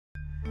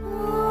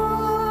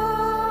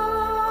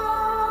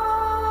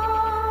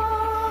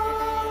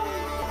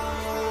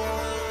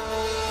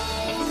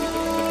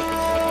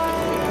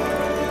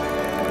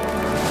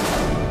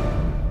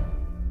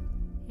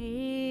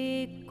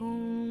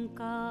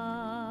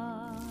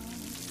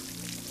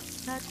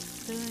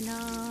सतनाम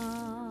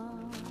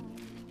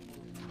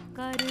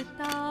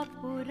करता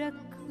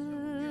पुरख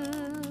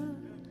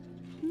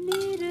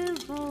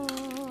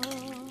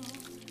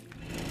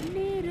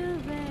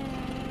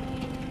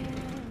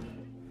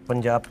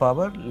Punjab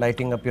Power,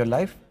 lighting up your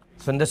life.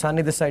 Sundar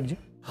Sani this side ji.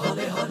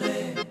 Hale hale,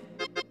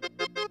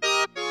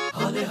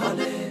 hale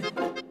hale.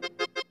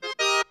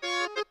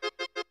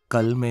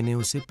 कल मैंने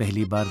उसे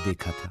पहली बार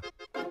देखा था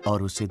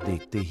और उसे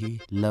देखते ही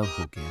लव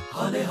हो गया।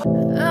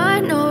 I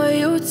know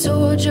you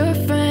told your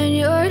friend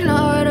you're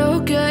not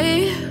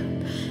okay,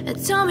 and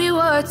tell me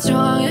what's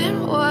wrong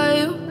and why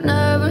you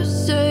never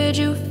said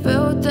you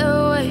felt that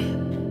way.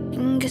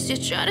 And guess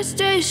you're trying to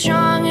stay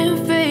strong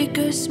and fake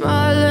a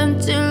smile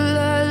until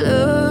I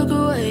look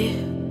away.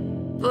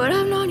 But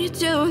I've known you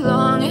too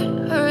long,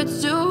 it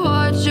hurts to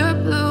watch your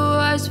blue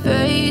eyes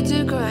fade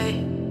to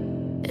gray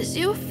as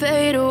you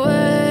fade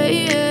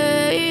away,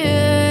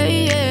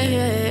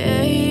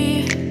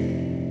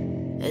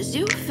 as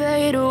you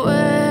fade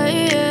away.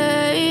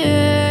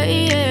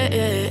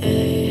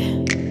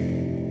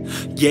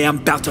 Yeah, I'm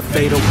about to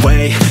fade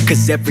away,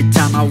 cause every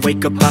time I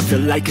wake up I feel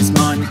like it's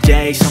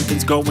Monday.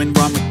 Something's going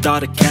wrong with all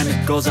the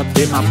chemicals up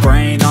in my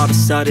brain. All of a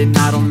sudden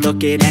I don't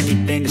look at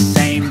anything the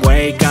same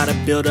way. Gotta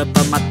build up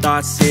of my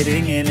thoughts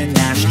sitting in an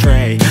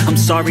ashtray. I'm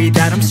sorry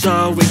that I'm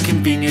so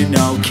inconvenient,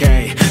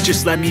 okay.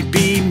 Just let me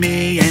be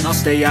me and I'll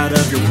stay out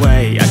of your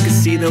way. I can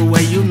see the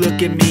way you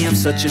look at me, I'm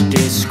such a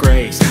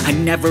disgrace. I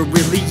never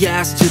really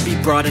asked to be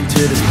brought into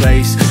this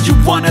place. You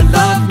wanna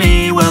love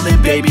me? Well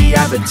then baby,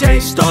 have a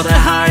taste. All the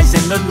highs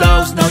and the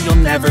lows, no,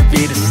 you'll never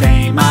be the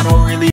same. I don't really